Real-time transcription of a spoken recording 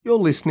You're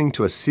listening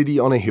to a City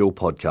on a Hill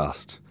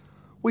podcast.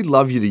 We'd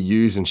love you to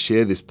use and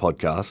share this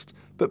podcast,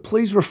 but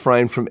please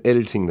refrain from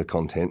editing the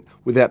content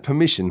without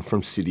permission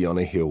from City on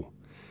a Hill.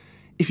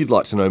 If you'd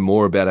like to know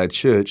more about our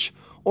church,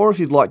 or if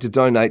you'd like to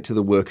donate to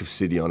the work of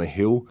City on a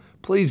Hill,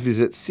 please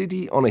visit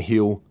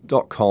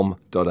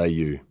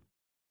cityonahill.com.au.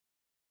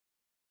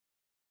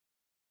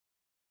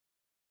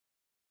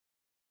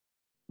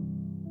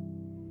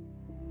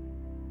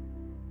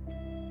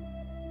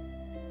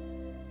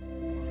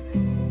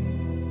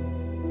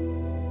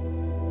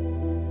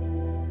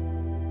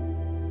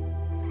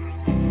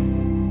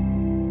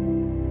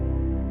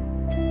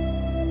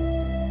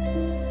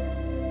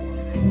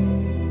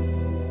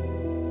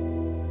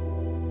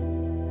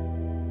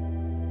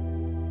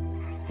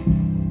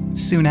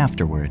 Soon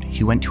afterward,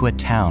 he went to a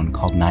town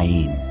called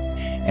Nain,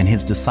 and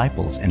his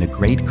disciples and a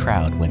great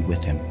crowd went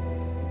with him.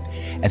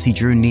 As he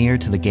drew near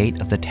to the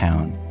gate of the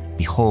town,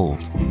 behold,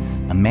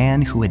 a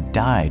man who had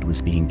died was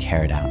being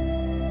carried out,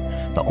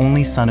 the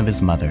only son of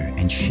his mother,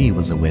 and she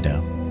was a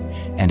widow,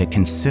 and a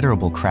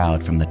considerable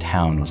crowd from the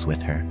town was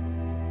with her.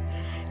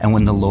 And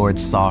when the Lord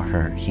saw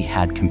her, he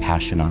had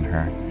compassion on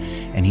her,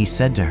 and he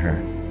said to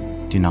her,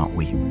 "Do not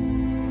weep."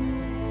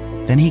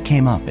 Then he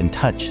came up and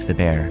touched the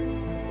bear,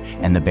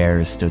 and the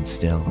bear stood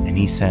still, and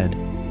he said,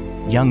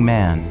 "Young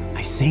man,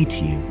 I say to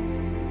you,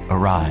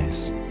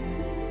 arise."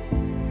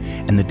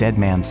 And the dead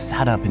man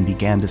sat up and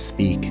began to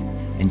speak,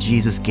 and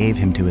Jesus gave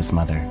him to his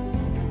mother.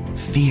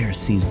 Fear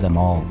seized them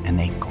all, and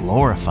they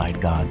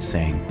glorified God,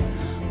 saying,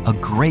 "A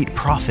great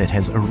prophet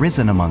has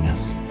arisen among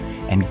us,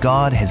 and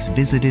God has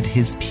visited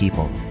his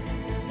people."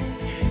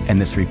 And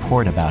this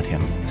report about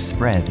him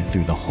spread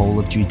through the whole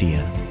of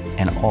Judea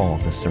and all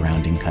the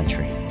surrounding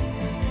country.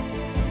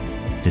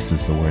 This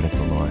is the word of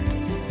the Lord.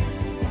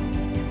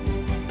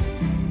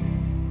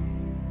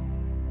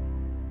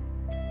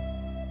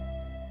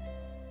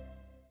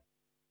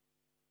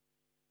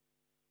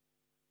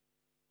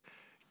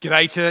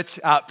 G'day, church.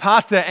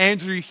 Pastor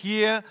Andrew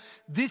here.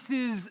 This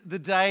is the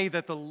day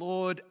that the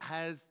Lord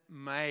has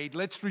made.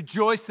 Let's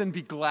rejoice and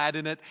be glad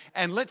in it.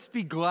 And let's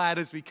be glad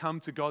as we come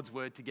to God's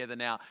word together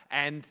now.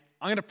 And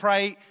I'm going to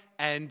pray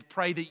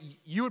that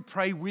you would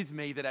pray with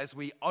me that as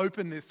we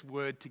open this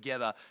word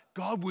together,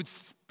 God would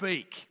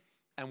speak.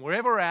 And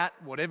wherever we're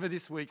at, whatever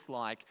this week's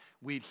like,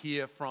 we'd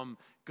hear from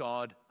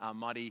God, our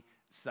mighty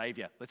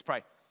Savior. Let's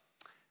pray.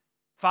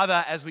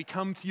 Father, as we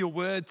come to your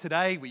word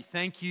today, we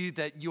thank you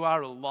that you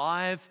are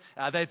alive,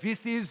 that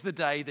this is the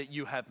day that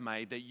you have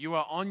made, that you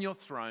are on your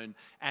throne.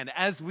 And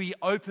as we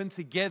open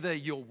together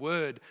your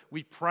word,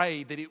 we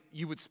pray that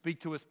you would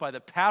speak to us by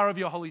the power of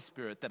your Holy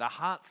Spirit, that our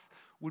hearts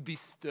would be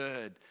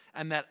stirred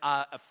and that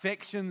our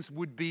affections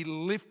would be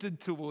lifted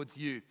towards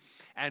you.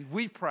 And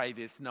we pray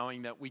this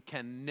knowing that we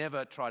can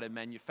never try to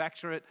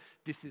manufacture it.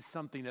 This is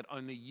something that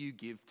only you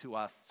give to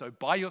us. So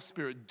by your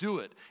Spirit, do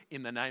it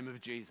in the name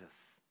of Jesus.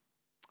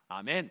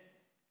 Amen.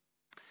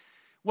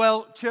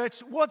 Well,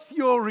 church, what's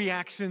your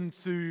reaction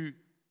to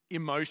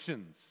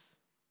emotions?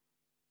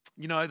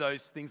 You know,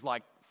 those things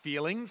like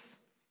feelings.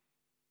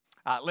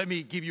 Let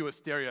me give you a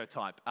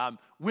stereotype.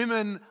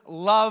 Women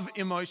love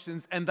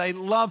emotions and they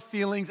love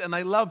feelings and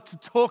they love to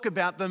talk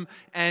about them,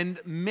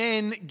 and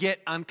men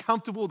get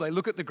uncomfortable. They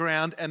look at the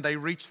ground and they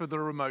reach for the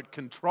remote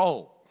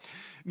control.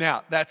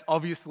 Now, that's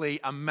obviously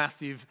a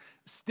massive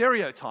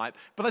stereotype,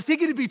 but I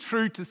think it'd be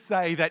true to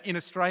say that in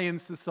Australian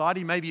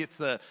society, maybe it's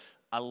a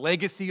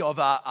legacy of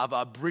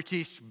our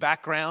British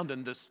background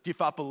and the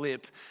stiff upper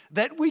lip,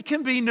 that we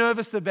can be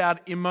nervous about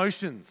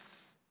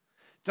emotions.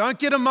 Don't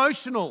get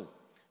emotional,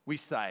 we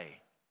say.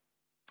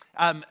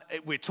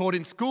 We're taught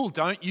in school,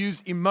 don't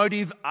use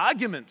emotive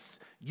arguments.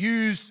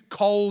 Use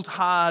cold,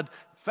 hard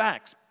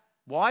facts.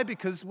 Why?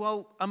 Because,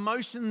 well,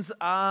 emotions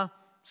are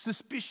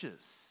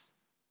suspicious.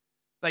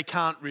 They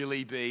can't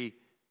really be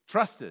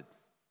trusted.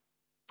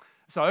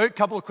 So a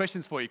couple of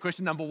questions for you.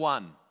 Question number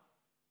one.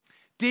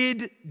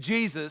 Did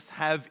Jesus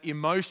have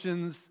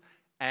emotions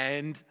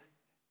and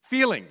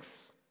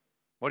feelings?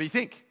 What do you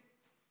think?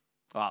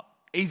 Well,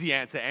 easy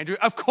answer, Andrew.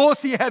 Of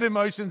course he had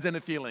emotions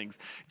and feelings.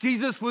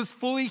 Jesus was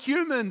fully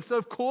human, so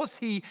of course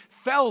he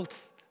felt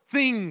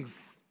things.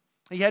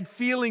 He had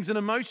feelings and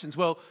emotions.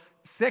 Well,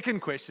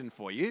 second question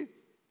for you.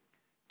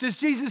 Does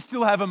Jesus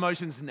still have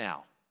emotions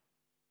now?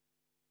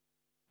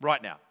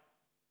 Right now.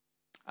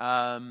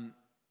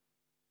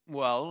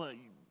 Well,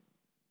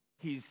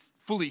 he's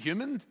fully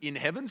human in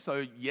heaven,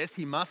 so yes,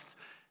 he must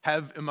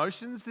have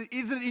emotions.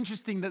 Isn't it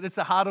interesting that it's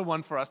a harder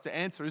one for us to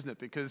answer, isn't it?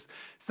 Because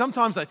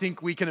sometimes I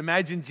think we can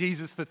imagine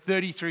Jesus for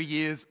 33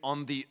 years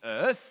on the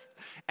earth,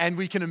 and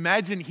we can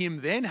imagine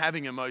him then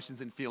having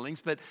emotions and feelings,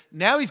 but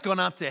now he's gone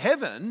up to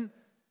heaven,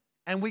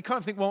 and we kind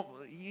of think, well,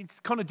 it's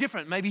kind of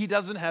different. Maybe he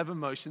doesn't have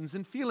emotions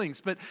and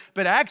feelings. But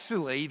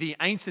actually, the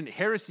ancient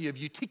heresy of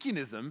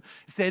Eutychianism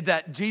said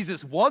that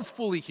Jesus was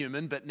fully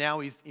human, but now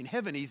he's in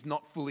heaven. He's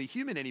not fully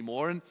human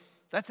anymore, and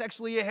that's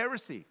actually a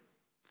heresy.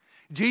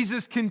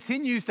 Jesus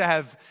continues to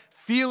have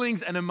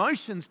feelings and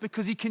emotions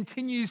because he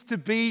continues to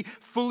be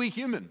fully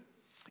human.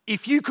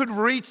 If you could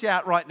reach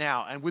out right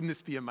now, and wouldn't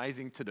this be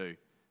amazing to do?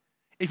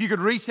 If you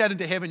could reach out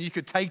into heaven, you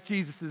could take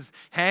Jesus'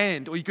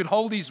 hand or you could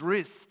hold his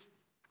wrist.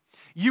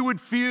 You would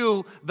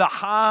feel the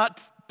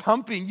heart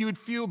pumping. You would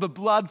feel the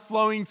blood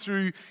flowing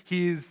through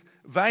his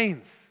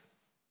veins.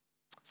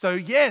 So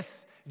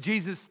yes,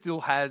 Jesus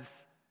still has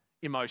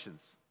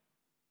emotions.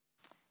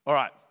 All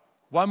right,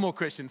 one more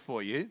question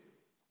for you.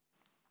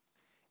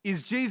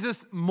 Is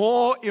Jesus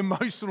more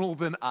emotional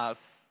than us,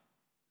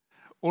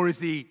 or is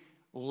he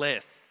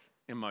less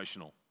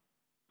emotional?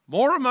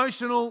 More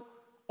emotional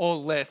or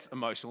less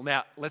emotional?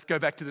 Now, let's go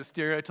back to the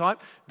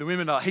stereotype. The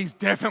women are, he's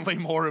definitely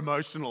more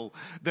emotional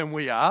than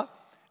we are.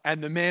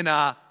 And the men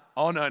are,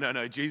 oh,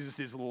 no, Jesus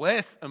is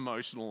less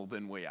emotional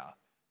than we are.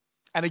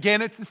 And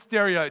again, it's the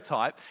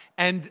stereotype.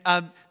 And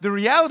the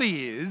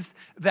reality is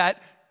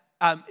that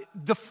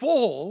the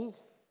fall,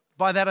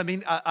 by that I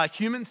mean a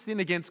human sin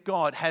against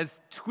God, has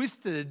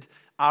twisted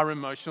our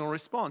emotional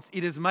response.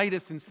 It has made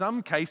us, in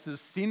some cases,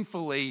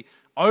 sinfully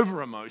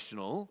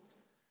over-emotional,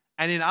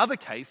 and in other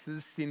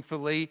cases,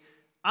 sinfully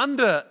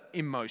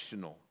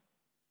under-emotional.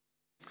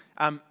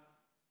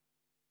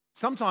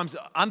 Sometimes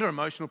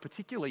under-emotional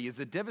particularly is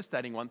a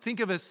devastating one. Think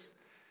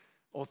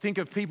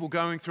of people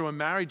going through a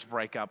marriage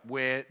breakup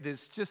where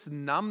there's just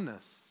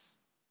numbness.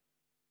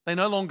 They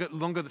no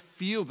longer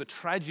feel the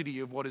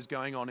tragedy of what is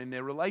going on in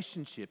their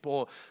relationship.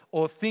 Or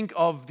think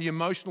of the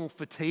emotional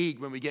fatigue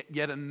when we get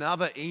yet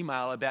another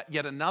email about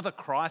yet another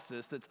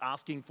crisis that's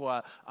asking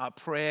for our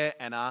prayer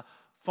and our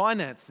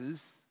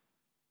finances.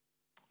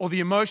 Or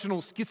the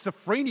emotional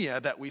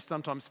schizophrenia that we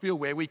sometimes feel,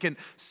 where we can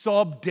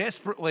sob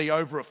desperately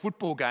over a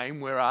football game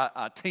where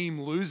our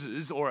team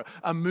loses, or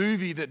a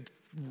movie that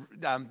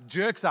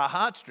jerks our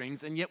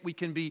heartstrings, and yet we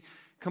can be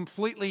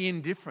completely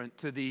indifferent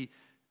to the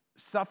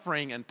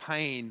suffering and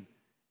pain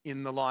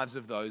in the lives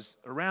of those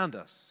around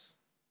us.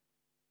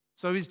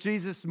 So is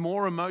Jesus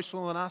more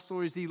emotional than us,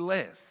 or is he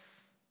less?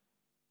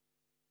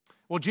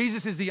 Well,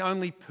 Jesus is the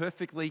only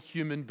perfectly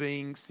human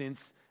being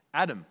since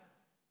Adam.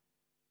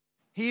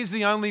 He is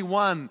the only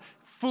one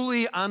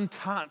fully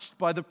untouched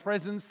by the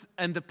presence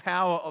and the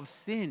power of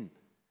sin.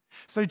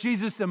 So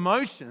Jesus'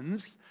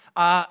 emotions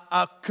are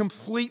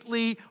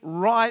completely,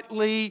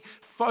 rightly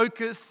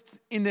focused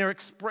in their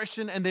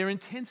expression and their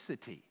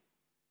intensity.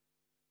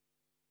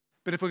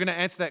 But if we're going to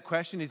answer that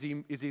question, is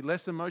he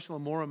less emotional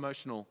or more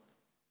emotional?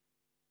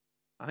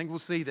 I think we'll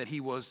see that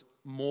he was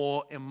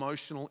more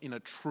emotional in a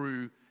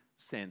true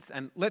sense.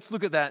 And let's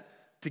look at that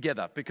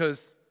together,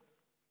 because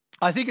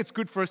I think it's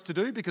good for us to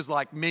do, because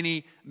like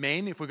many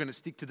men, if we're going to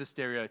stick to the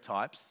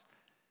stereotypes,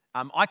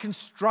 I can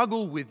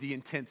struggle with the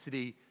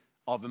intensity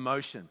of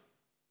emotion.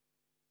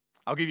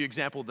 I'll give you an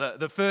example.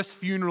 The first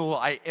funeral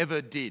I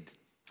ever did,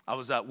 I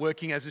was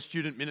working as a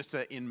student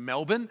minister in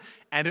Melbourne,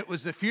 and it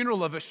was the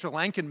funeral of a Sri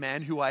Lankan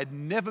man who I had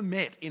never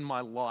met in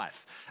my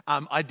life.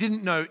 I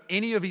didn't know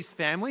any of his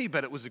family,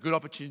 but it was a good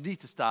opportunity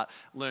to start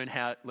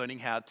learning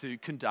how to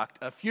conduct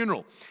a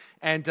funeral.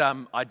 And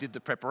I did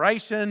the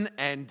preparation,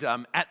 and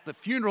at the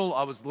funeral,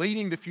 I was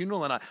leading the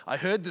funeral, and I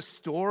heard the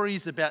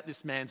stories about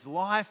this man's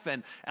life,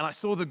 and I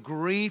saw the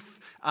grief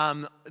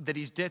that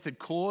his death had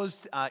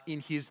caused in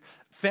his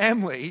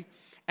family.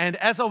 And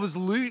as I was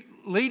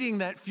leading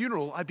that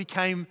funeral, I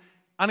became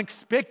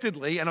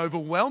unexpectedly and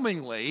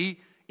overwhelmingly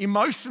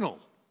emotional.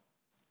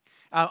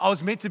 I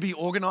was meant to be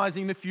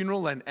organizing the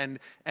funeral and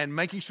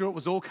making sure it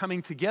was all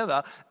coming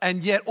together,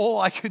 and yet all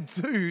I could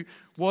do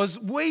was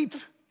weep.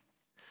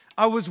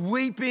 I was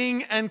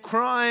weeping and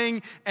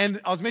crying,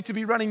 and I was meant to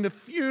be running the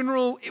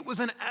funeral. It was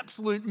an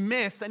absolute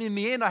mess, and in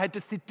the end, I had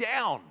to sit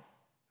down.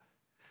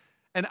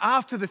 And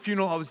after the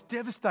funeral, I was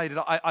devastated.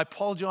 I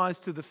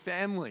apologized to the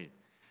family.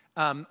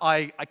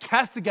 I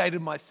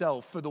castigated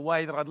myself for the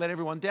way that I'd let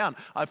everyone down.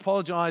 I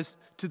apologized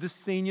to the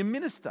senior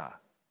minister.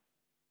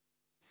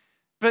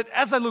 But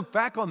as I look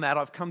back on that,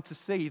 I've come to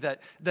see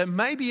that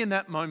maybe in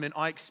that moment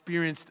I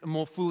experienced a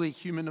more fully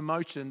human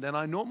emotion than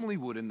I normally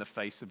would in the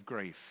face of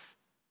grief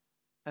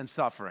and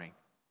suffering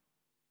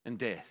and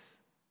death.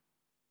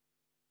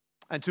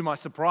 And to my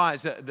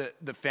surprise,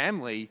 the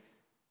family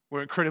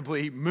were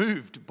incredibly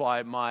moved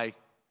by my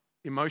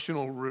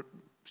emotional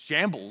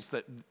shambles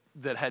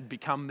that had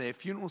become their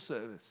funeral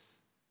service.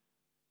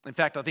 In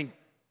fact, I think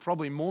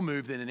probably more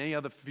moved than in any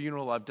other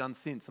funeral I've done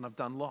since, and I've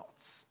done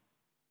lots.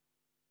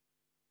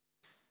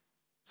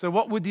 So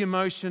what would the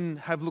emotion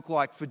have looked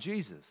like for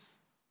Jesus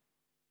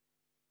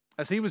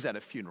as he was at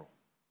a funeral?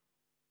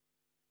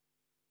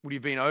 Would he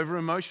have been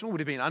over-emotional? Would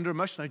he have been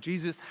under-emotional? No,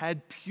 Jesus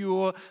had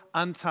pure,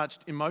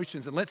 untouched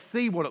emotions. And let's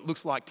see what it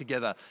looks like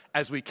together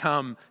as we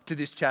come to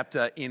this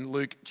chapter in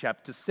Luke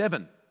chapter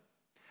 7.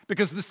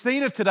 Because the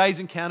scene of today's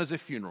encounter is a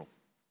funeral.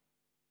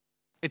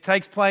 It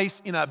takes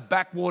place in a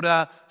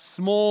backwater,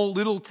 small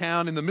little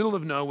town in the middle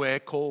of nowhere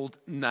called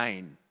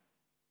Nain.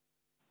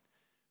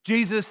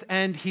 Jesus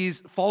and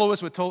his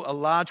followers, we're told a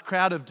large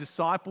crowd of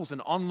disciples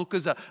and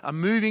onlookers are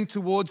moving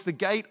towards the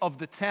gate of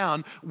the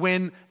town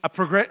when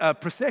a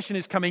procession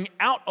is coming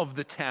out of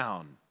the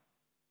town.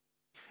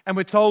 And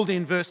we're told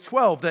in verse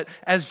 12 that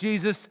as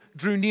Jesus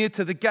drew near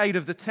to the gate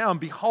of the town,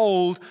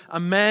 behold, a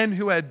man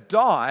who had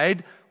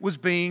died was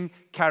being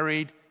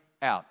carried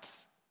out.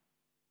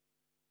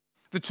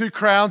 The two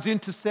crowds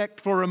intersect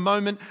for a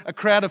moment, a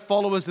crowd of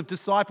followers of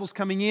disciples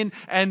coming in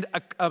and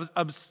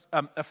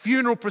a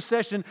funeral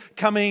procession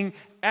coming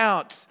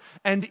out.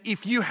 And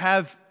if you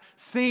have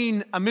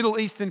seen a Middle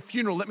Eastern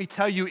funeral, let me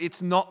tell you,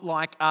 it's not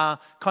like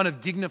kind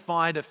of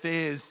dignified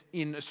affairs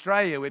in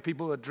Australia where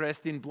people are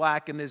dressed in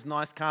black and there's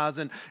nice cars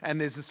and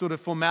there's the sort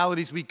of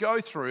formalities we go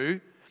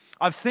through.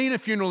 I've seen a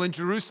funeral in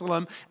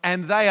Jerusalem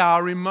and they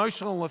are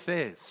emotional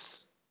affairs.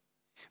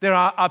 There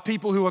are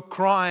people who are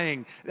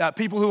crying,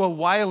 people who are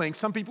wailing,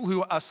 some people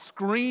who are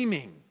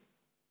screaming.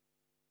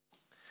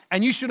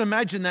 And you should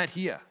imagine that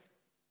here.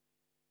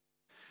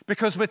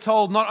 Because we're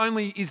told not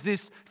only is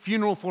this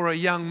funeral for a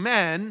young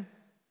man,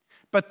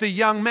 but the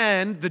young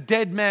man, the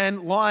dead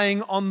man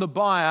lying on the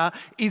bier,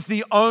 is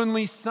the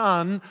only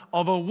son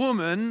of a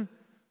woman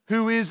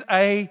who is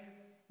a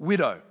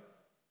widow.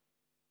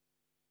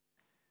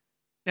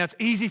 Now, it's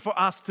easy for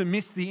us to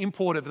miss the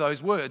import of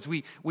those words.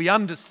 We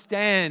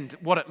understand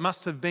what it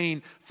must have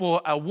been for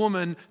a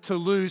woman to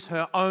lose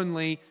her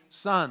only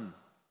son.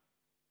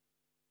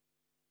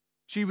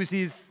 He was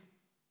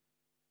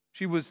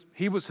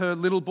her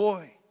little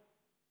boy.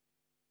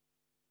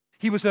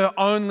 He was her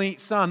only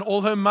son.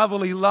 All her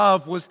motherly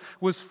love was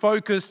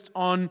focused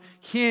on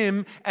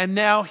him, and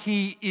now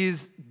he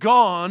is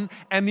gone,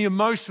 and the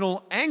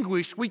emotional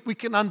anguish, we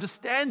can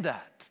understand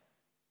that.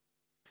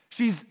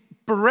 She's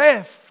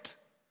bereft.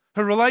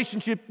 Her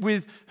relationship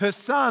with her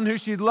son, who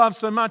she loved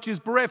so much, is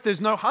bereft.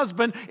 There's no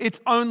husband, it's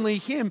only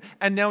him,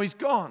 and now he's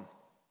gone.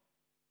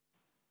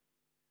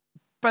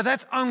 But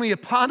that's only a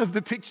part of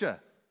the picture.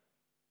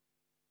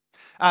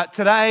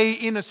 Today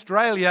in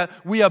Australia,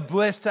 we are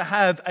blessed to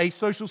have a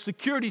social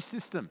security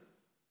system.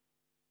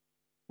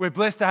 We're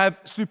blessed to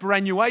have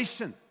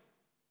superannuation.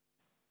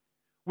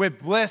 We're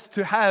blessed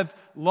to have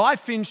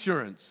life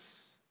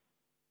insurance.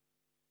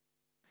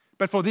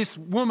 But for this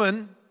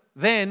woman,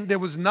 then, there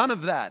was none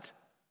of that.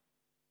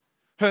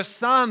 Her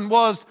son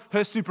was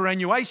her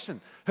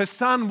superannuation. Her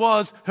son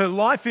was her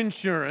life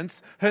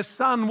insurance. Her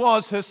son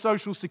was her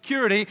social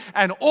security.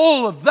 And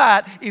all of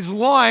that is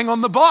lying on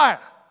the bier.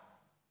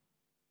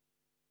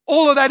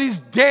 All of that is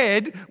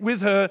dead with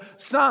her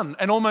son.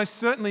 And almost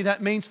certainly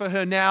that means for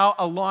her now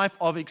a life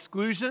of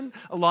exclusion,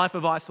 a life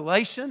of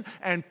isolation,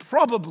 and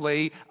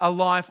probably a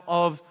life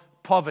of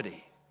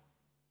poverty.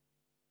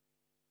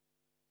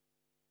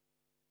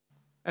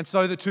 And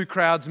so the two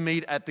crowds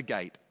meet at the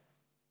gate.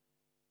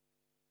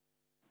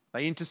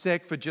 They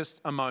intersect for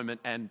just a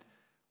moment, and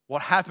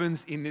what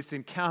happens in this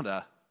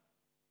encounter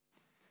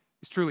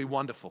is truly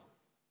wonderful.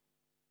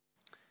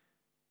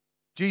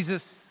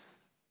 Jesus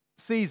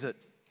sees it.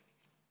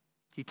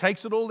 He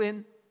takes it all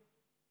in.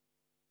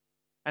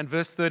 And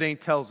verse 13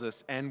 tells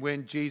us, and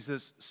when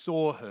Jesus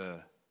saw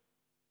her,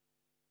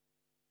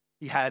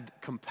 he had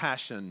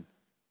compassion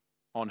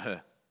on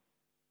her.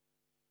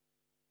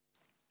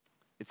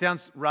 It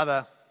sounds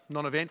rather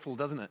non-eventful,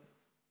 doesn't it?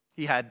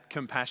 He had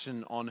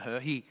compassion on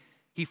her. He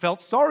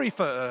felt sorry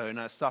for her in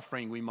her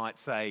suffering, we might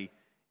say,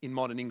 in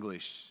modern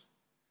English.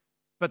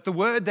 But the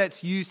word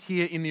that's used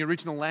here in the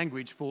original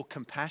language for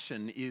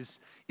compassion is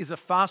a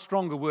far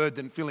stronger word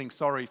than feeling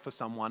sorry for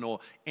someone or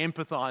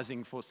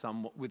empathizing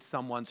with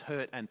someone's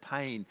hurt and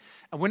pain.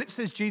 And when it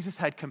says Jesus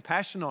had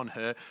compassion on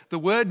her, the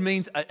word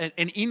means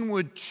an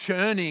inward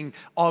churning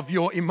of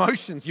your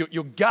emotions,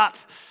 your gut,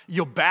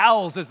 your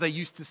bowels, as they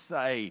used to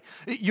say.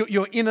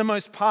 Your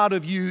innermost part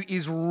of you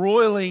is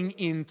roiling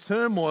in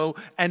turmoil,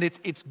 and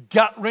it's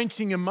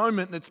gut-wrenching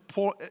emotion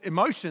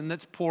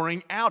that's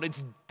pouring out.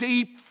 It's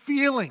deep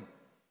feeling.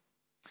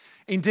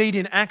 Indeed,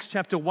 in Acts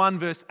chapter 1,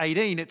 verse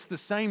 18, it's the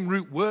same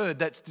root word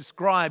that's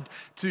described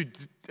to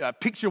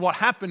picture what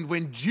happened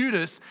when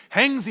Judas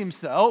hangs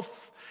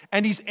himself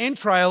and his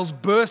entrails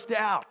burst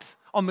out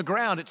on the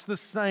ground. It's the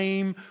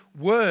same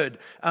word.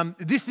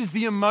 This is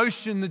the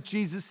emotion that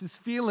Jesus is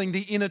feeling,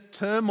 the inner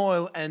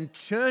turmoil and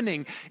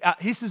churning.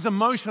 This is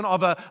emotion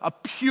of a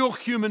pure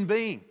human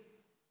being,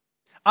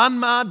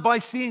 unmarred by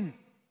sin.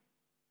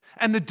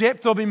 And the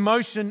depth of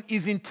emotion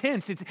is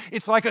intense.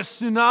 It's like a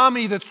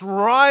tsunami that's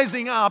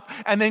rising up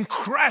and then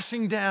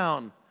crashing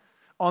down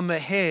on the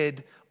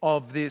head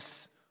of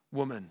this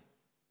woman.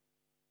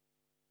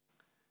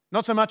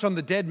 Not so much on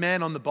the dead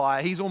man on the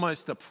bier. He's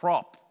almost a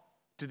prop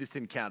to this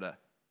encounter.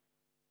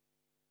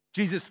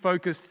 Jesus'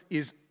 focus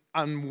is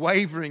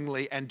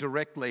unwaveringly and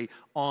directly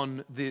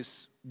on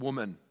this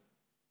woman.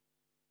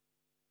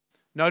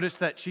 Notice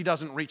that she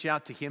doesn't reach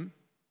out to him.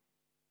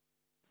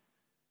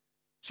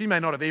 She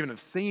may not have even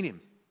seen him,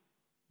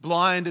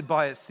 blinded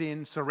by her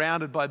sin,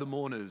 surrounded by the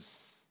mourners.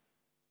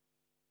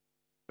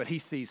 But he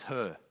sees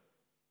her.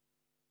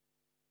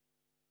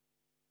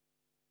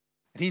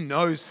 And he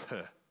knows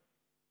her.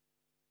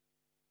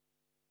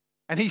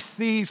 And he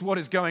sees what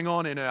is going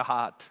on in her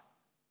heart.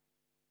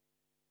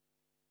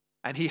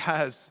 And he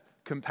has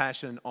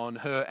compassion on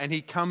her. And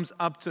he comes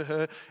up to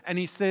her and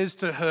he says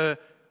to her,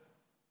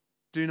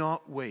 "Do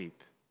not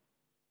weep."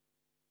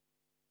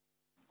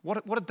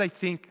 What did they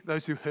think,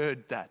 those who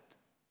heard that?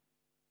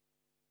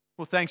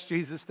 Well, thanks,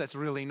 Jesus. That's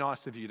really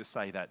nice of you to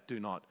say that. Do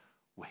not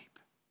weep.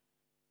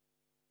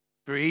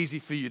 Very easy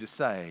for you to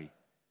say,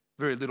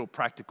 very little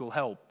practical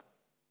help.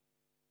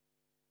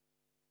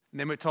 And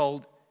then we're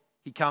told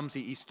he comes,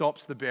 he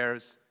stops the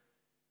bearers,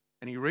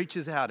 and he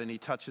reaches out and he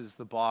touches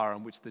the bar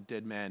on which the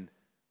dead man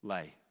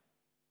lay.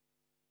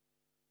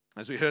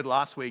 As we heard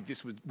last week,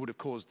 this would have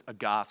caused a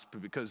gasp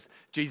because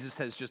Jesus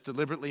has just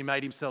deliberately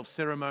made himself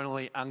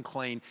ceremonially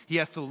unclean. He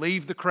has to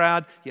leave the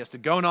crowd. He has to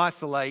go and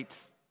isolate.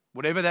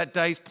 Whatever that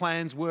day's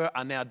plans were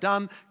are now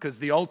done because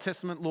the Old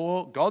Testament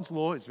law, God's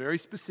law, is very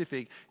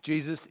specific.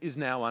 Jesus is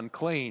now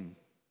unclean.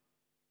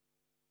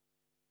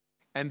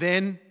 And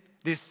then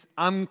this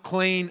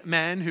unclean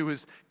man who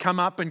has come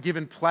up and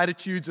given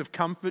platitudes of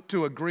comfort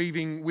to a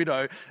grieving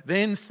widow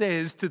then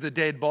says to the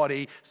dead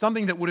body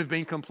something that would have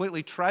been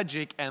completely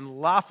tragic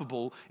and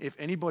laughable if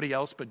anybody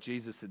else but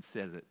Jesus had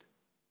said it.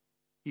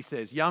 He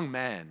says, "Young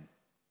man,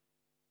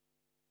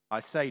 I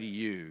say to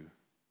you,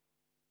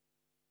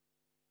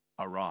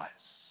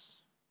 arise."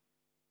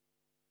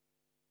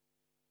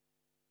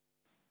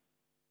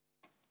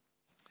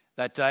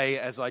 That day,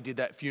 as I did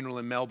that funeral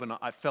in Melbourne,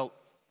 I felt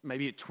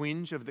maybe a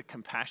twinge of the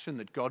compassion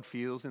that God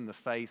feels in the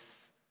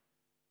face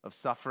of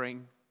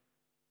suffering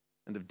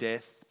and of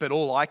death. But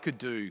all I could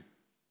do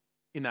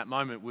in that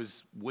moment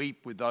was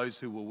weep with those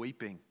who were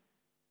weeping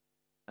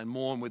and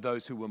mourn with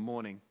those who were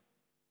mourning.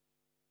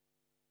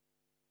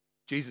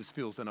 Jesus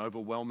feels an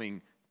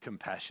overwhelming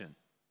compassion.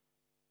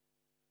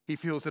 He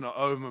feels an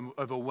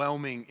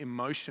overwhelming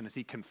emotion as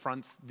he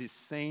confronts this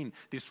scene,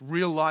 this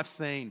real life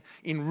scene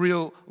in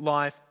real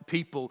life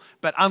people.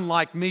 But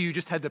unlike me, who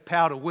just had the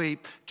power to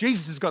weep,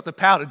 Jesus has got the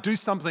power to do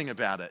something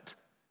about it.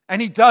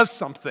 And he does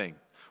something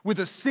with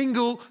a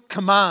single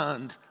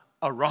command,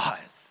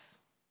 arise.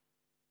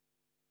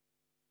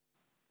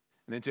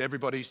 And then to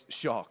everybody's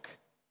shock,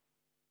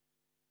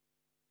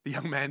 the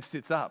young man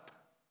sits up.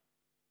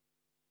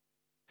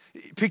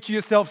 Picture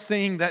yourself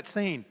seeing that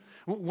scene.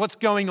 What's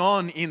going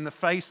on in the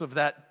face of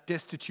that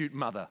destitute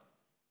mother?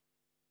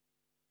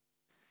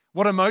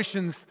 What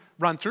emotions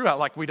run through her?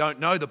 Like, we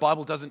don't know, the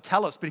Bible doesn't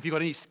tell us, but if you've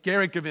got any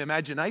skerrick of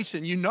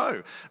imagination, you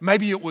know.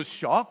 Maybe it was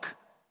shock,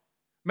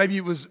 maybe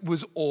it was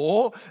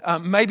awe,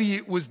 maybe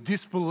it was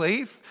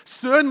disbelief,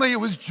 certainly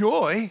it was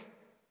joy.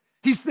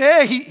 He's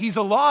there, he's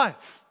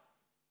alive.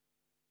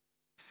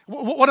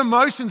 What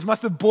emotions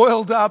must have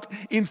boiled up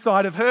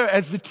inside of her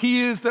as the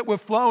tears that were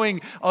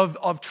flowing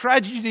of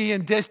tragedy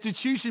and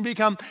destitution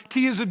become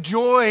tears of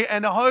joy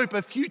and hope.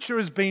 A future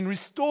has been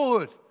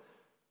restored.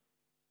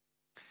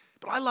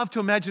 But I love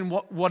to imagine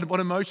what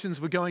emotions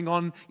were going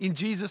on in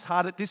Jesus'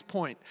 heart at this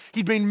point.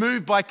 He'd been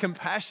moved by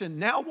compassion.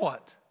 Now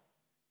what?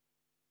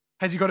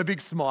 Has he got a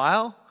big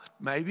smile?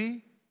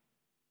 Maybe.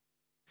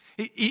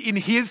 In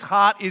his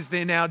heart, is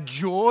there now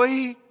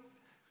joy?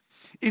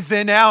 Is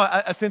there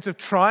now a sense of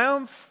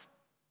triumph?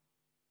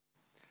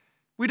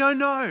 We don't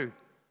know.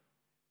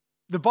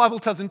 The Bible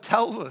doesn't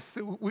tell us.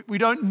 We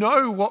don't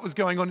know what was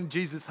going on in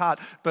Jesus' heart.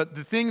 But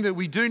the thing that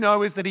we do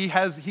know is that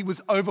he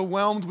was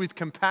overwhelmed with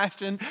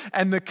compassion,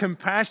 and the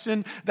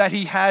compassion that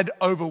he had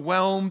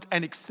overwhelmed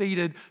and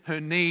exceeded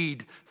her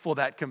need for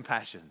that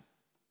compassion.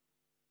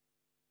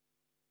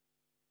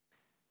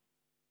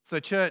 So,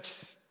 church,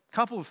 a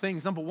couple of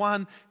things. Number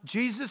one,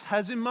 Jesus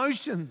has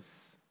emotions.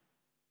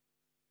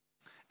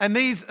 And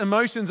these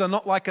emotions are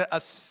not like a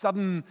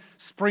sudden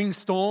spring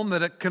storm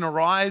that it can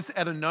arise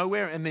out of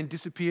nowhere and then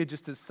disappear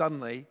just as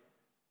suddenly.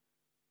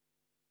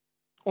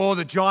 Or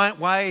the giant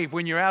wave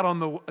when you're out on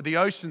the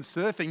ocean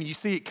surfing, you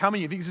see it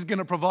coming, you think this is going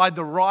to provide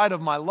the ride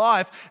of my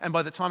life, and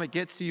by the time it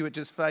gets to you, it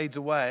just fades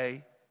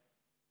away.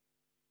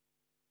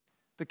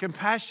 The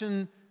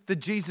compassion that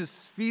Jesus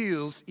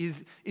feels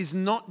is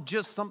not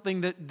just something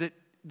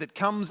that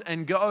comes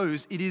and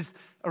goes. It is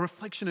a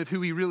reflection of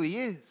who he really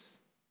is,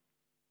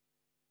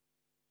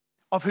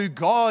 of who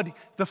God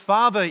the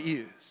Father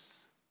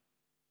is.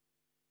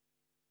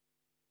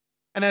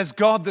 And as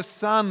God the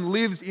Son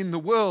lives in the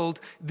world,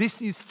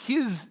 this is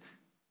his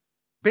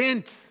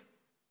bent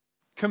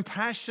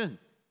compassion.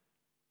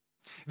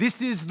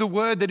 This is the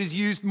word that is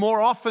used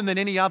more often than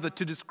any other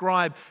to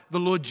describe the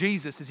Lord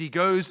Jesus as he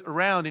goes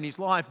around in his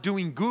life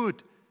doing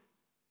good.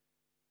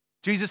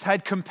 Jesus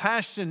had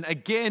compassion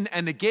again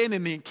and again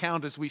in the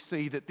encounters. We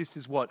see that this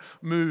is what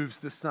moves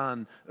the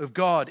Son of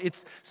God.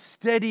 It's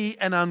steady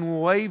and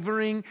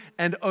unwavering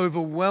and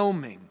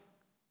overwhelming.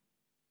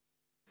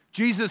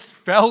 Jesus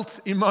felt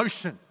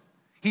emotion.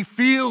 He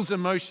feels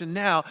emotion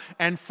now.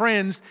 And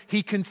friends,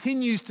 he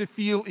continues to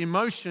feel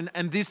emotion.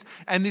 And this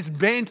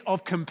bent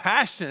of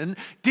compassion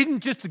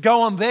didn't just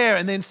go on there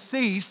and then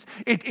cease.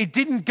 It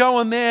didn't go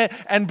on there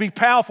and be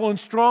powerful and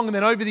strong and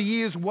then over the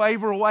years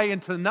waver away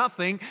into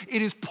nothing.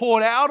 It is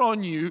poured out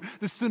on you.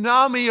 The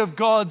tsunami of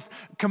God's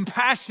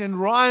compassion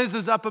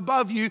rises up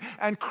above you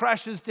and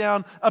crashes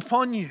down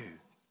upon you.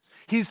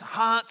 His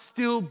heart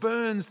still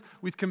burns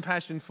with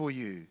compassion for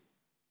you.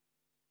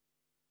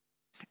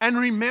 And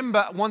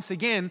remember, once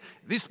again,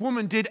 this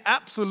woman did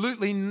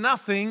absolutely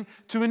nothing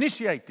to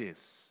initiate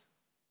this.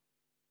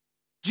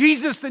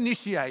 Jesus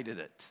initiated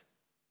it.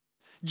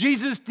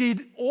 Jesus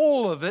did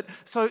all of it.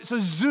 So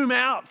zoom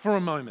out for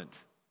a moment.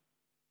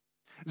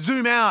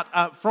 Zoom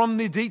out from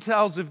the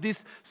details of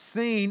this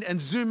scene and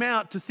zoom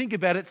out to think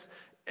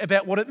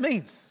about what it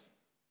means.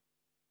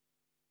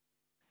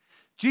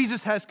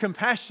 Jesus has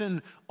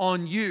compassion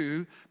on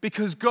you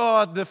because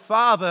God the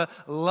Father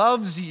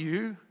loves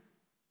you.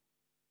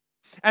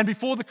 And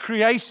before the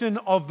creation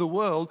of the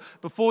world,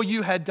 before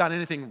you had done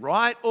anything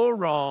right or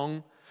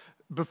wrong,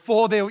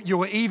 before you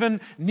were even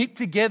knit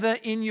together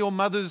in your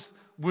mother's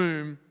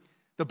womb,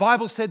 the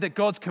Bible said that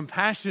God's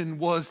compassion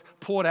was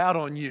poured out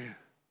on you.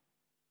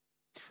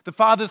 The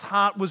Father's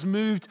heart was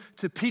moved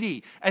to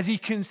pity as He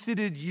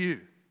considered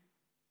you,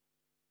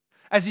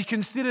 as He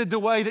considered the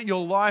way that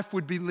your life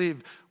would be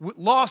lived,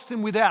 lost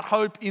and without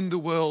hope in the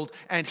world.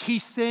 And He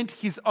sent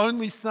His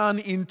only Son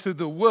into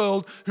the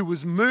world who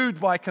was moved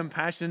by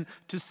compassion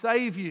to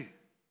save you.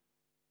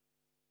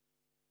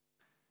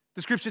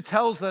 The Scripture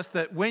tells us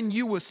that when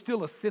you were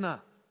still a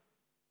sinner,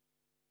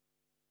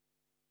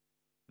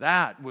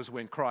 that was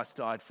when Christ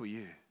died for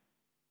you.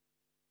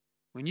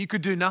 When you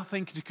could do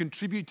nothing to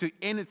contribute to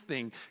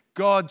anything,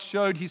 God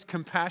showed His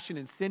compassion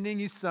in sending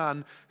His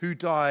Son who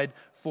died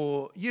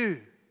for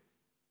you.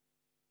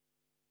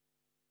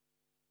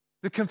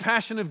 The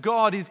compassion of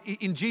God is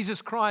in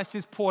Jesus Christ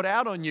is poured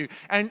out on you.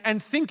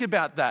 And think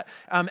about that.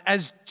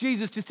 As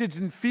Jesus just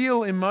didn't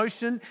feel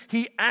emotion,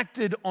 He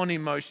acted on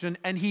emotion,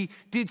 and He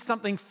did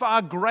something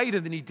far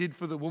greater than He did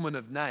for the woman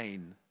of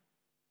Nain.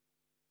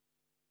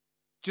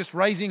 Just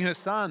raising her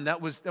son, that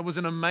was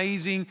an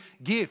amazing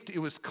gift. It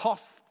was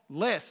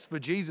costless for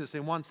Jesus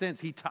in one sense.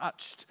 He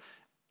touched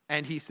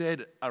and He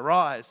said,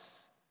 "Arise."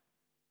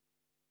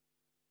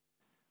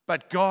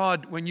 But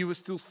God, when you were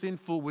still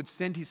sinful, would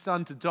send His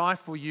Son to die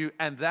for you,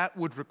 and that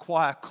would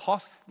require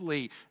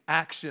costly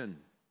action,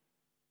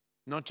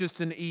 not just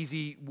an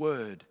easy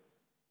word.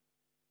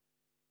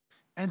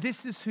 And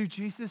this is who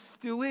Jesus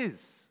still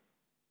is.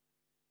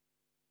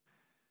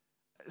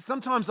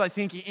 Sometimes I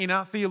think in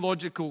our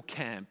theological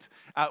camp,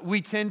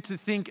 we tend to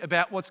think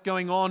about what's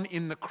going on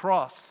in the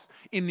cross,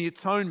 in the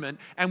atonement,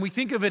 and we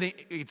think of it,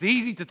 it's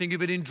easy to think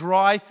of it in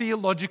dry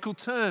theological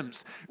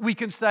terms. We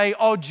can say,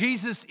 oh,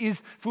 Jesus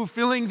is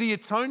fulfilling the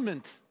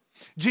atonement.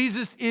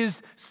 Jesus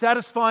is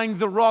satisfying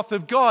the wrath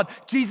of God.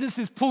 Jesus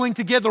is pulling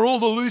together all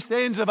the loose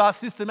ends of our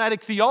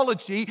systematic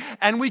theology,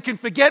 and we can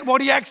forget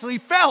what He actually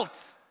felt.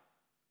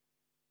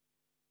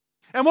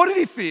 And what did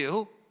He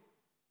feel?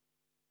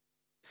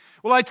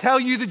 Well, I tell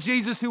you that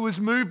Jesus, who was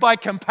moved by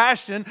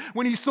compassion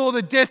when He saw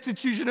the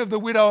destitution of the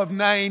widow of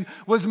Nain,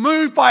 was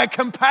moved by a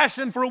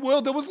compassion for a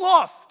world that was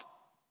lost.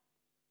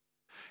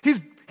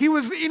 He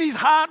was in His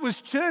heart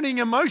was churning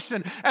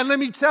emotion. And let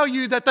me tell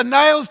you that the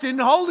nails didn't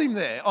hold Him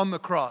there on the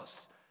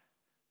cross.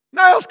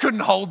 Nails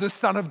couldn't hold the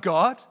Son of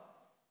God.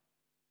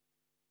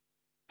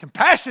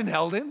 Compassion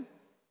held Him.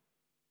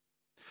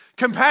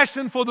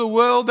 Compassion for the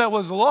world that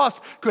was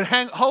lost could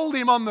hold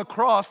Him on the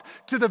cross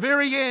to the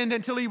very end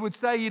until He would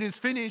say, "It is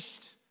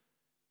finished."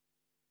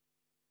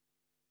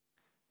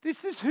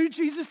 This is who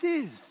Jesus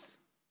is.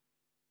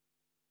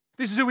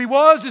 This is who He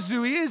was, this is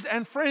who He is,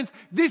 and friends,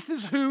 this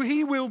is who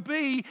He will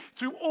be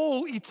through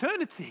all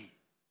eternity.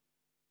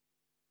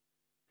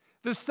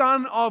 The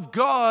Son of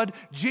God,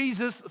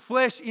 Jesus,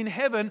 flesh in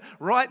heaven,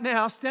 right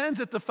now stands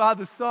at the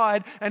Father's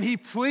side, and He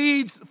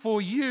pleads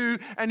for you,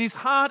 and His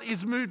heart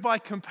is moved by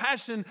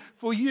compassion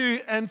for you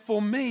and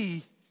for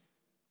me.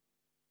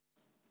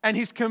 And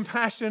His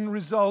compassion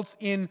results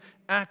in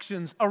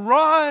actions.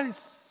 Arise,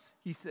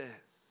 He says.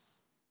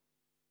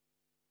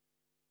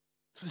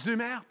 So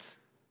zoom out.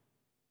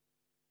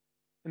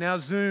 And now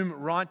zoom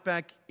right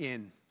back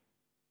in.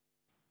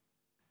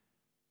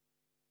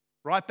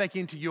 Right back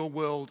into your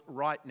world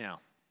right now.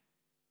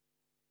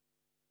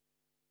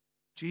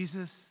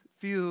 Jesus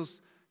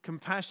feels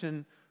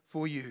compassion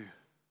for you.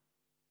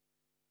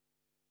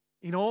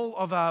 In all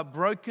of our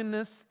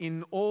brokenness,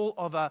 in all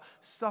of our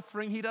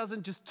suffering, He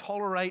doesn't just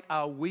tolerate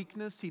our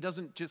weakness. He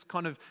doesn't just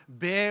kind of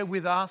bear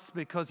with us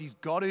because He's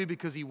got to,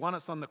 because He won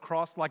us on the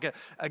cross, like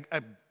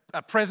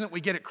a present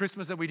we get at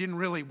Christmas that we didn't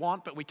really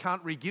want, but we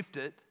can't re-gift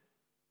it.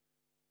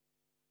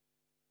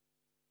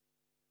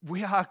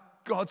 We are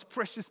God's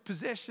precious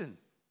possession.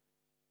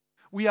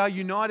 We are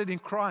united in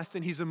Christ,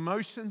 and His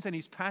emotions and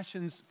His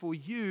passions for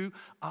you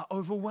are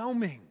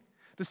overwhelming.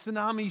 The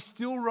tsunami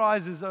still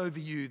rises over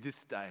you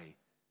this day.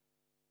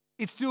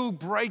 It still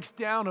breaks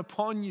down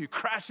upon you,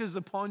 crashes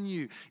upon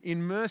you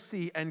in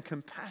mercy and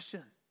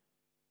compassion.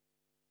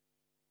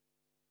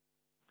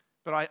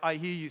 But I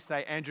hear you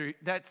say, Andrew,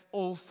 that's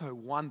all so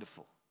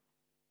wonderful.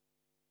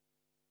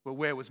 But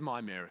where was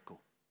my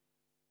miracle?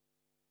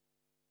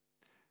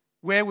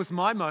 Where was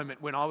my moment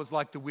when I was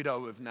like the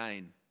widow of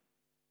Nain?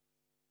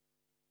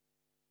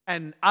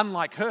 And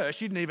unlike her,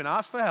 she didn't even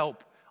ask for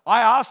help.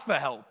 I asked for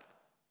help.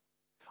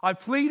 I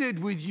pleaded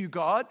with you,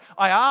 God.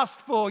 I asked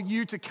for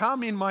you to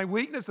come in my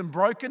weakness and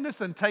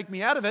brokenness and take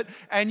me out of it,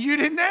 and you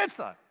didn't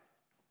answer.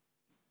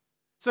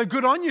 So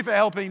good on you for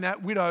helping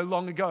that widow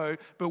long ago,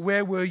 but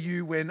where were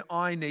you when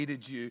I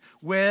needed you?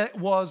 Where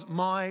was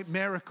my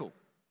miracle,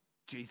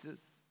 Jesus?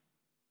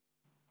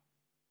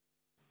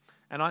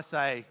 And I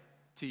say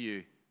to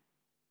you,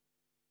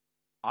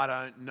 I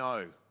don't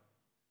know.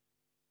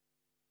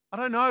 I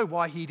don't know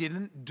why he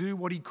didn't do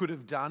what he could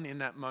have done in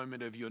that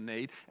moment of your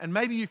need. And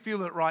maybe you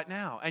feel it right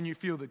now and you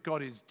feel that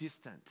God is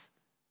distant.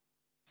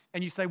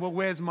 And you say, well,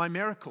 where's my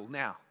miracle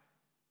now?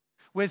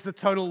 Where's the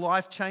total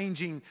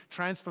life-changing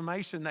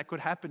transformation that could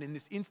happen in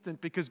this instant?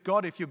 Because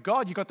God, if you're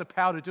God, you've got the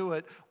power to do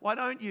it. Why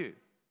don't you?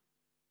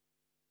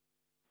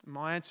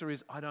 My answer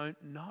is, I don't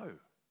know.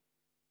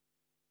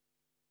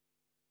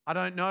 I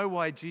don't know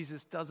why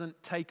Jesus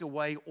doesn't take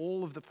away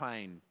all of the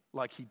pain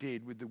like he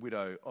did with the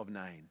widow of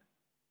Nain.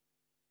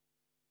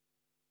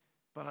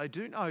 But I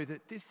do know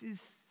that this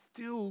is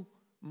still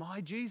my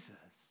Jesus.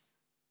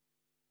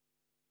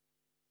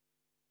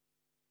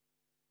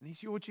 And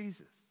he's your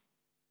Jesus.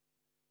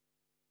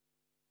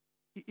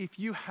 If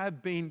you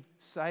have been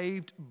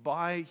saved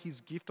by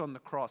his gift on the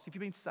cross, if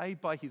you've been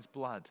saved by his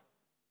blood,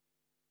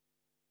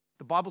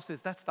 the Bible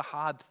says that's the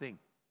hard thing.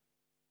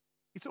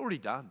 It's already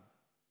done.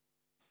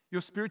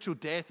 Your spiritual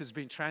death has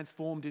been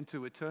transformed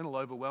into eternal,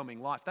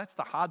 overwhelming life. That's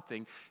the hard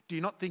thing. Do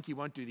you not think he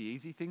won't do the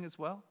easy thing as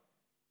well?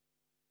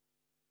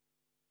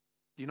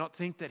 Do you not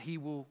think that he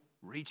will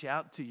reach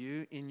out to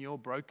you in your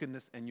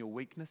brokenness and your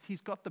weakness?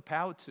 He's got the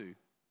power to.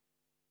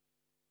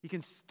 He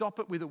can stop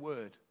it with a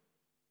word.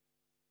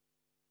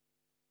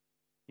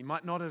 He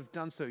might not have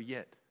done so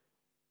yet,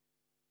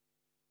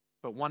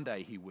 but one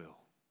day he will.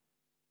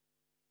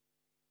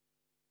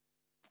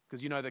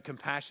 Because you know, the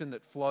compassion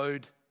that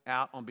flowed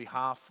out on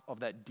behalf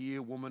of that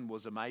dear woman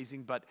was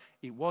amazing, but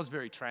it was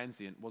very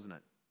transient, wasn't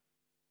it?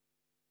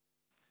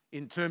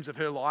 In terms of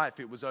her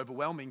life, it was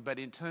overwhelming, but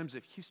in terms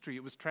of history,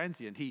 it was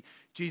transient.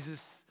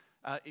 Jesus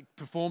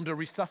performed a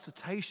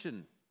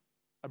resuscitation,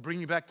 a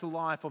bringing back to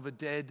life of a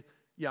dead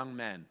young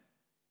man.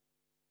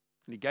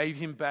 And he gave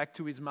him back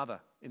to his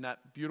mother in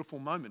that beautiful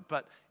moment,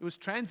 but it was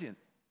transient.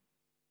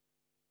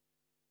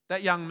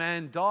 That young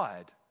man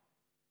died.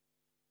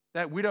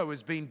 That widow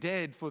has been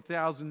dead for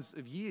thousands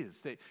of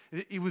years.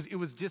 It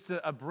was just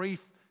a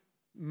brief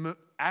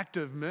act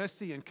of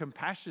mercy and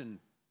compassion,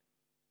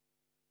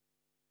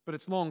 but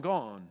it's long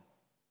gone.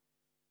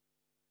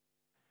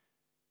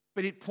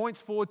 But it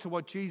points forward to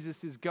what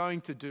Jesus is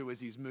going to do as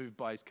he's moved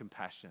by his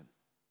compassion.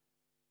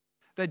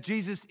 That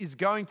Jesus is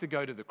going to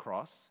go to the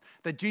cross,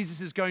 that Jesus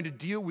is going to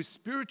deal with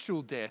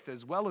spiritual death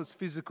as well as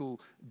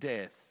physical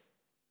death.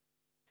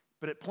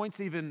 But it points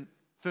even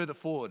further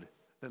forward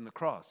than the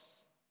cross.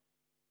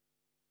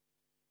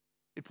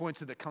 It points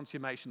to the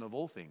consummation of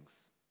all things.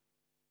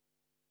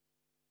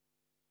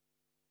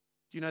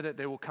 Do you know that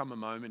there will come a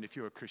moment, if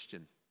you're a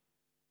Christian,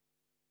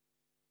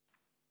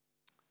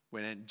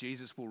 when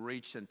Jesus will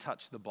reach and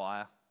touch the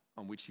bier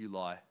on which you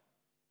lie,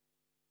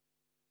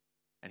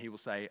 and he will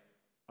say,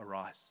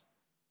 arise.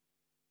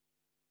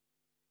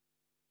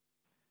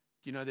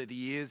 Do you know that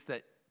the ears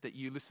that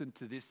you listen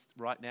to this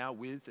right now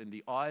with, and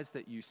the eyes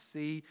that you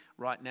see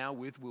right now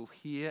with, will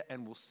hear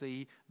and will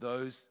see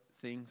those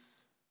things?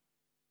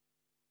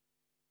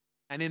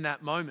 And in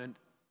that moment,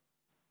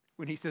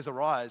 when he says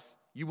arise,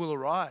 you will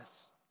arise.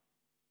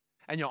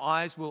 And your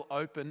eyes will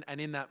open, and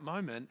in that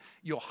moment,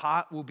 your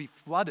heart will be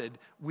flooded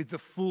with the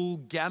full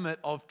gamut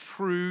of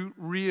true,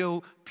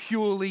 real,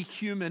 purely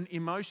human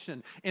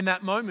emotion. In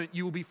that moment,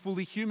 you will be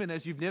fully human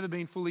as you've never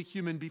been fully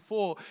human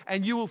before,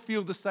 and you will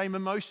feel the same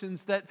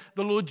emotions that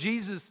the Lord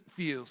Jesus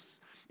feels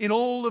in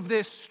all of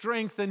their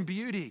strength and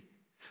beauty.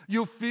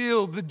 You'll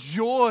feel the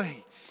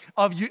joy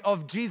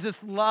of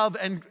Jesus' love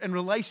and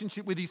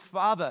relationship with his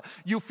Father.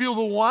 You'll feel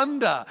the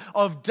wonder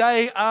of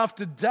day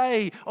after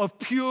day of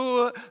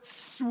pure,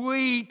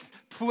 sweet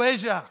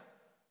pleasure.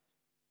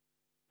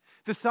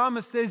 The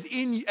psalmist says,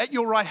 at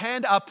your right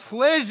hand are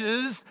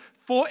pleasures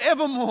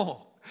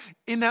forevermore.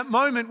 In that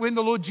moment when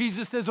the Lord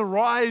Jesus says,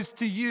 arise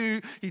to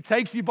you, he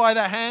takes you by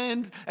the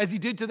hand, as he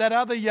did to that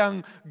other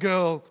young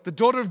girl, the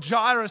daughter of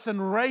Jairus,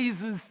 and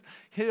raises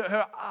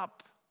her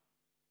up.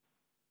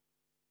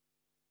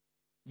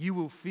 You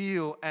will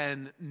feel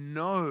and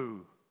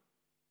know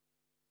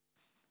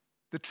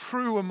the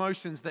true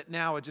emotions that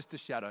now are just a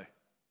shadow.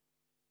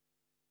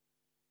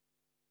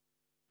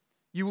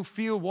 You will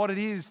feel what it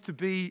is to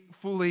be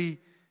fully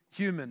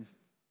human.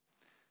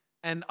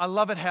 And I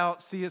love it how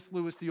C.S.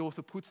 Lewis, the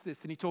author, puts this,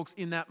 and he talks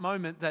in that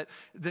moment that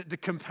the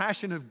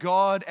compassion of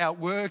God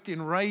outworked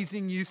in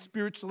raising you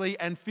spiritually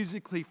and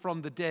physically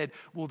from the dead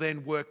will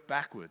then work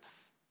backwards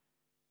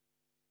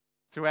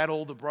throughout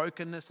all the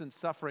brokenness and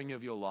suffering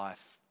of your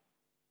life.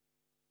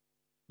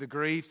 The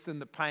griefs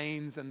and the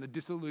pains and the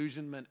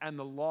disillusionment and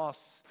the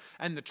loss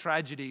and the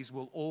tragedies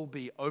will all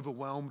be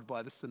overwhelmed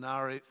by the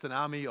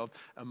tsunami of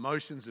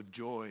emotions of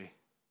joy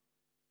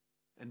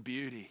and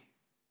beauty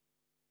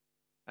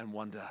and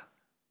wonder.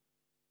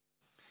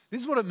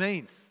 This is what it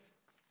means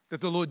that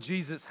the Lord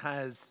Jesus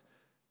has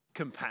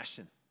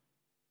compassion.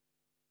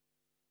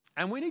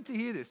 And we need to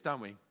hear this, don't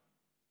we?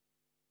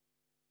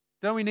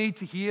 Don't we need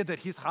to hear that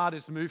his heart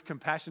has moved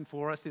compassion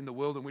for us in the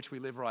world in which we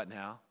live right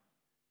now?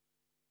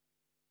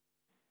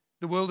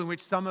 The world in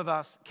which some of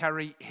us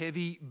carry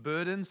heavy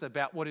burdens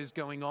about what is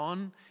going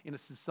on in a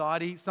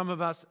society. Some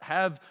of us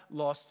have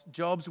lost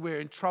jobs.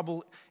 We're in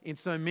trouble in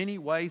so many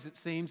ways, it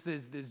seems.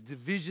 There's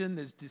division,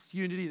 there's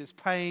disunity, there's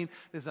pain,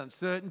 there's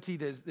uncertainty,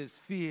 there's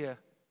fear.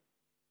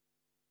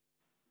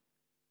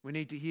 We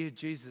need to hear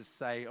Jesus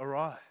say,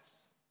 "Arise,"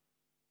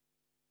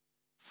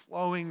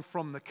 flowing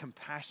from the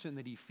compassion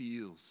that he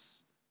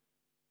feels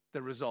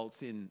that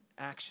results in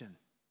action.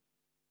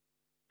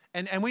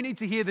 And we need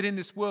to hear that in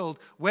this world,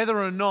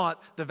 whether or not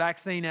the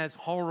vaccine has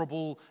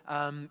horrible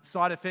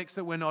side effects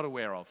that we're not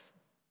aware of,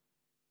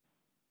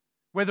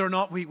 whether or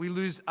not we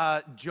lose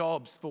our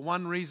jobs for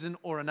one reason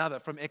or another,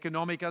 from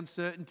economic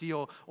uncertainty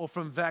or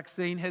from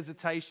vaccine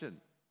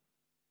hesitation,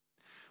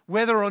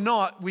 whether or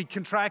not we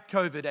contract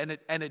COVID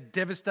and it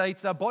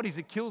devastates our bodies,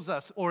 it kills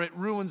us, or it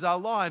ruins our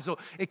lives, or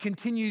it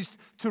continues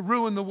to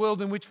ruin the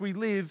world in which we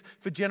live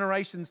for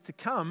generations to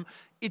come,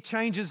 it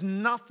changes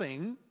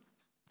nothing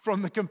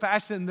from the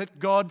compassion that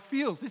God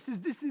feels. This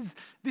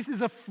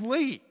is a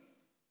flea.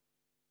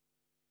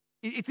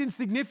 It's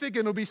insignificant.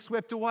 It'll be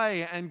swept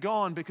away and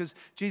gone because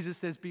Jesus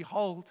says,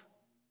 "Behold,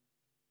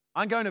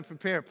 I'm going to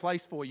prepare a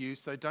place for you,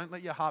 so don't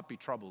let your heart be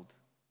troubled.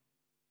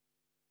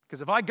 Because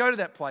if I go to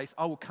that place,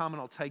 I will come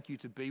and I'll take you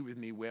to be with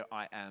me where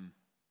I am.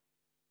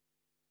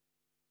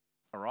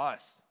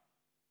 Arise."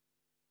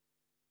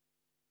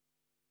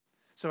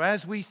 So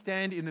as we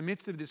stand in the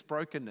midst of this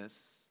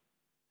brokenness,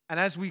 and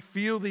as we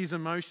feel these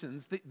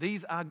emotions,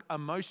 these are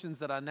emotions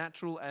that are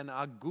natural and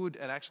are good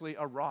and actually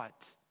are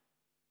right.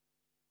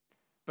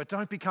 But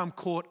don't become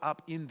caught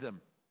up in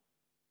them.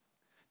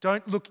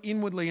 Don't look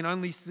inwardly and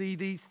only see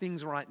these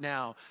things right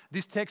now.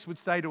 This text would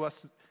say to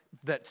us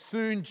that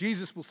soon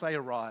Jesus will say,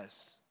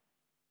 "Arise."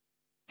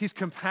 His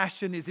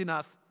compassion is in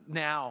us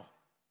now.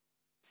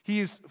 He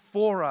is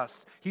for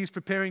us. He is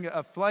preparing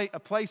a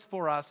place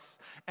for us,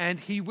 and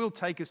he will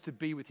take us to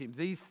be with him.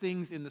 These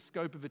things in the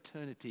scope of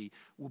eternity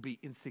will be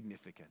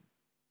insignificant.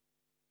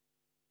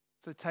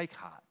 So take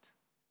heart.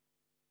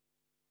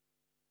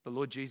 The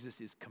Lord Jesus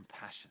is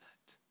compassionate.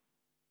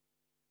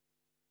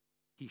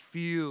 He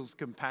feels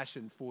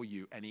compassion for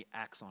you, and he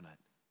acts on it.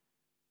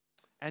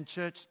 And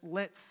church,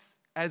 let's,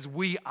 as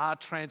we are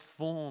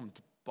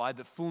transformed by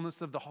the fullness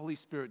of the Holy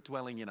Spirit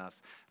dwelling in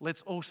us,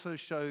 let's also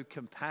show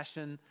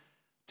compassion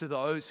to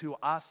those who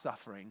are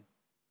suffering.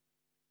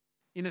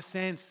 In a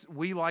sense,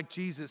 we, like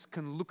Jesus,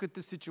 can look at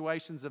the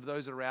situations of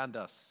those around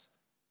us,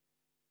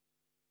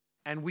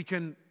 and we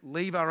can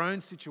leave our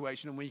own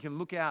situation and we can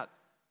look out,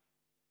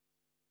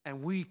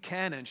 and we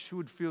can and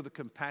should feel the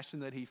compassion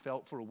that he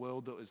felt for a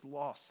world that was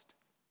lost,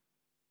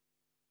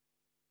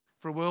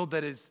 for a world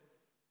that is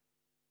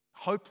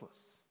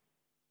hopeless,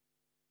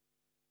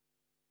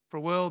 for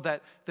a world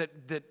that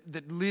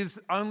lives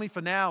only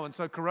for now. And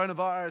so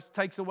coronavirus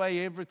takes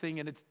away everything,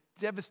 and it's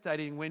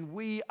devastating when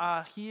we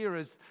are here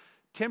as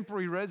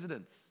temporary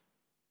residents.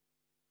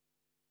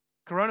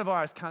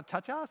 Coronavirus can't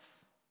touch us.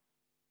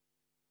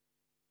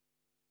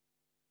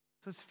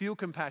 So let's feel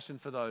compassion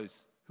for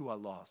those who are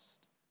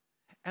lost.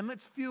 And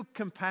let's feel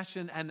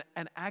compassion and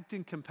act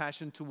in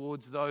compassion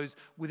towards those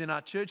within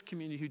our church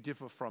community who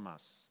differ from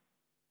us,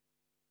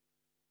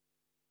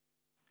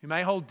 who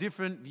may hold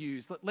different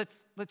views.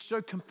 Let's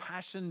show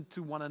compassion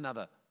to one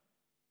another.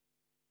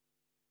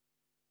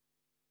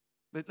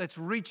 Let's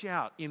reach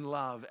out in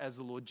love as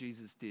the Lord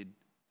Jesus did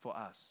for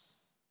us.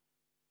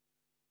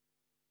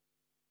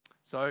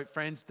 So,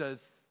 friends,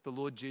 does the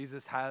Lord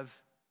Jesus have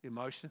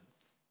emotions?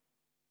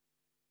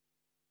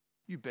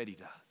 You bet he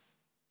does.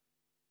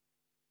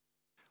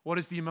 What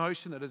is the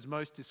emotion that is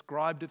most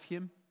described of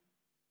him?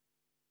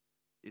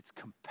 It's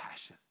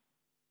compassion.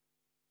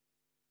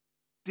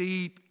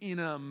 Deep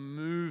inner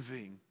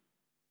moving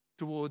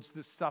towards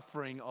the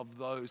suffering of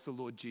those the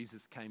Lord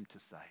Jesus came to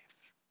save.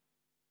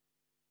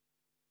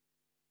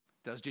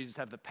 Does Jesus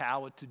have the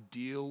power to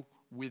deal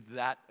with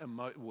that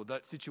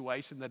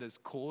situation that has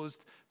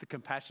caused the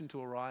compassion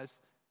to arise?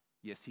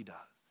 Yes, he does.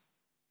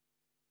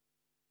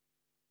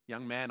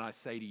 Young man, I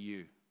say to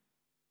you,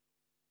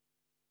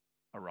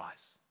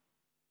 arise.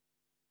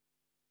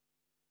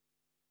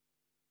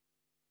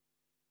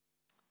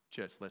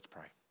 Church, let's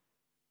pray.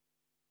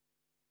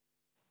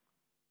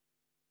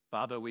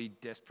 Father, we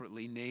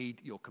desperately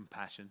need your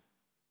compassion.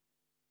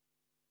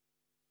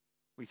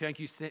 We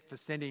thank you for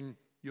sending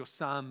your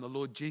Son, the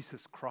Lord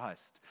Jesus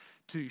Christ,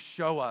 to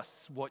show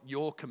us what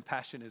your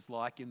compassion is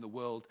like in the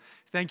world.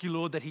 Thank you,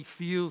 Lord, that he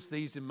feels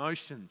these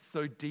emotions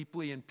so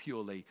deeply and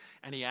purely,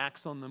 and he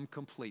acts on them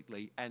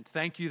completely. And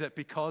thank you that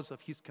because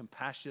of his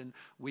compassion,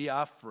 we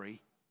are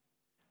free.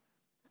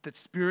 That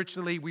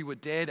spiritually we were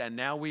dead and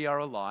now we are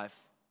alive.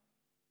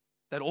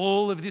 That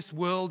all of this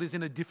world is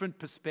in a different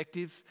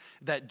perspective.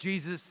 That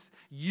Jesus,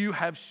 you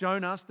have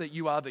shown us that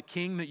you are the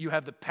King, that you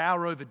have the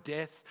power over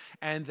death,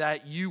 and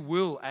that you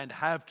will and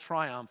have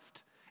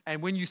triumphed.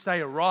 And when you say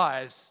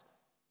arise,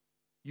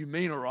 you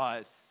mean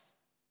arise.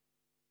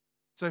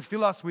 So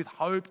fill us with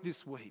hope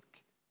this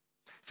week.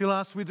 Fill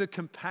us with the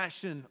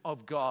compassion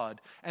of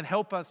God and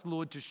help us,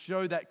 Lord, to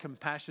show that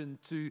compassion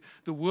to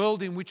the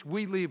world in which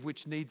we live,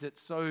 which needs it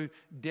so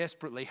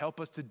desperately. Help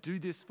us to do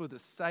this for the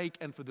sake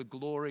and for the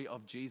glory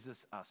of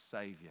Jesus, our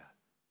Saviour.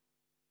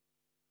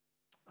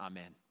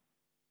 Amen.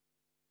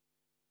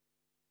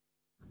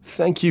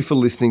 Thank you for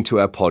listening to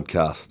our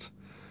podcast.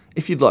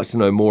 If you'd like to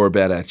know more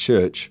about our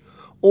church,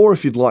 or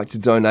if you'd like to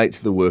donate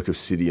to the work of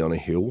City on a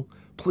Hill,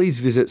 please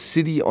visit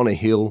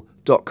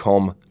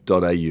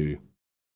cityonahill.com.au.